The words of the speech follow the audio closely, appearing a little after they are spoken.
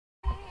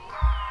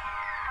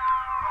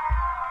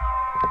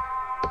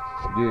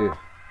Yeah.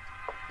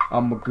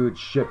 I'm a good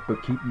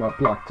shepherd, keep my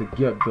flock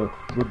together,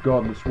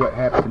 regardless what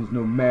happens,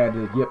 no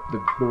matter, yep,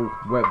 the both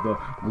weather.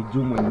 We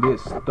doing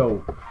this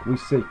though, we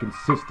say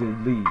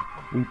consistently,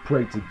 we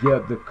pray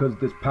together, cause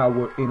there's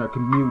power in our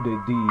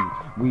community.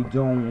 We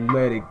don't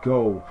let it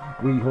go,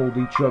 we hold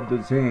each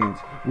other's hands,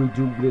 we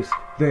do this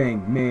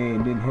thing,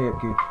 man, then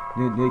heck it.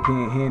 Then they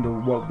can't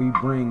handle what we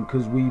bring,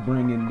 cause we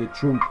bringing the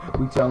truth.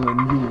 We telling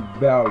you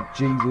about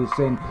Jesus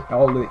and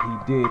all that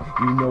he did.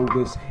 You know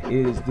this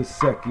is the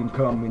second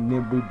coming,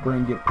 and we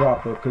bring it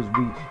proper, cause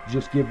we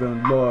just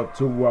giving love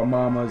to our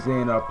mamas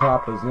and our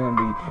papas. And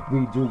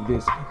we do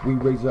this, we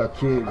raise our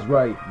kids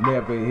right,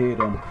 never hit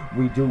them.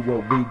 We do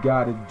what we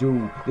gotta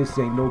do, this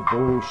ain't no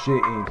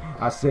bullshitting.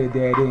 I said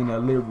that in a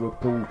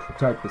lyrical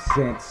type of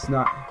sense,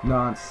 not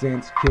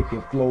nonsense. Kick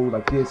and flow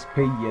like this,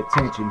 pay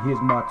attention, here's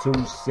my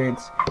 2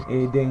 cents.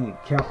 It ain't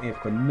counting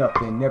for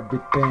nothing,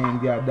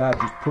 everything that I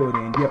just put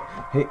in, yep,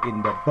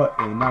 hitting the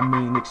button, I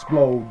mean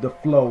explode the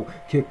flow,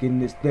 kicking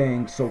this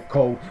thing so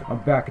cold. I'm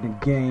back in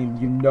the game,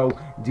 you know,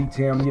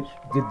 D-Town, yep,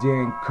 the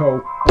dang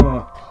code,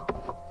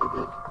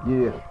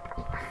 yeah,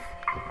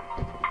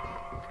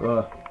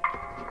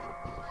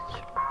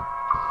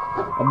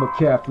 I'm a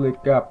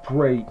Catholic, I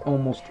pray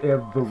almost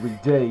every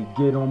day.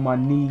 Get on my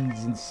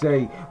knees and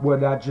say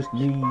what I just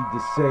need to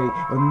say.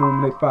 En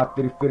nome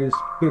Patri, Filii,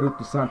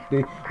 Spiritus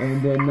Sancti.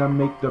 And then I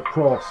make the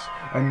cross,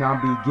 and I'll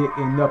be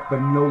getting up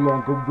and no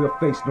longer will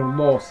face no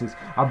losses.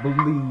 I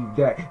believe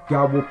that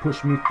God will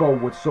push me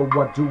forward, so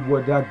I do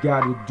what I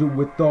gotta do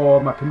with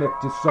all my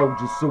connected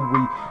soldiers. So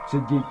we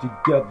to get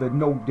together,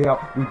 no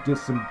doubt we did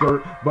some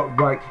dirt, but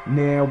right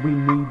now we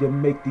need to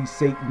make these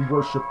Satan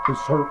worshippers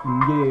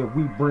hurting. Yeah,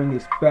 we bring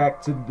us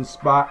back to the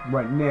spot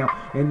right now,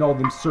 and all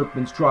them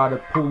serpents try to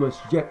pull us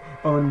yet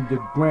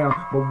underground,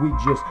 but we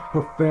just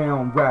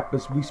profound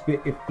rappers. We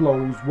spit it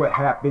flows. What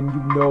happened?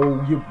 You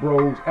know, your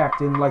bros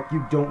acting like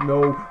you don't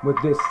know what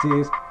this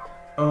is.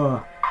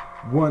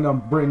 When I'm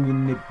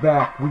bringing it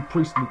back, we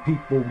priestly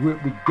people,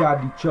 we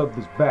got each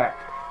other's back.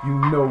 You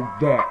know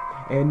that.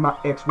 And my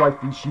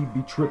ex-wifey, she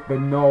be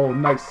tripping all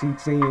night,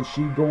 saying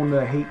she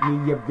gonna hate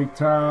me every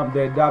time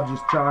that I'm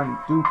just trying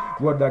to do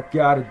what I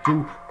gotta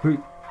do.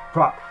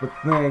 Proper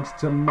thanks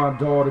to my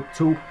daughter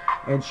too,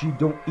 and she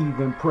don't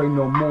even pray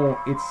no more.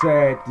 It's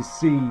sad to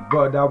see,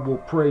 but I will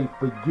pray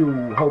for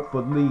you,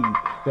 hopefully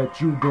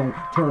that you don't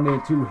turn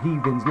into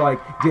heathens like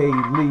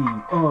daily.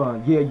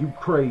 Yeah, you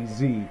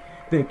crazy,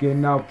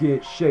 thinking I'll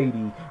get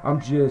shady. I'm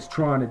just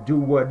trying to do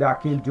what I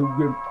can do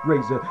with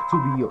Razor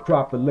to be a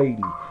proper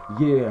lady.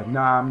 Yeah,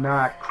 nah, I'm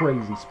not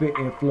crazy,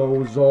 spitting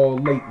flows all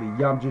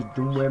lately. I'm just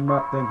doing my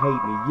thing,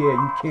 hate me. Yeah,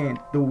 you can't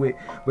do it,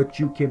 but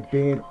you can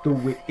bend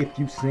through it if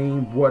you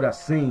seen what I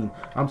seen.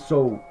 I'm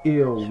so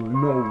ill, you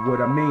know what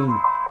I mean.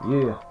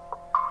 Yeah.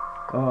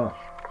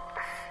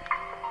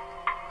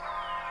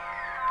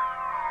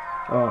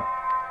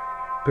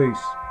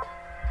 Peace.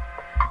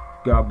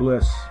 God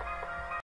bless.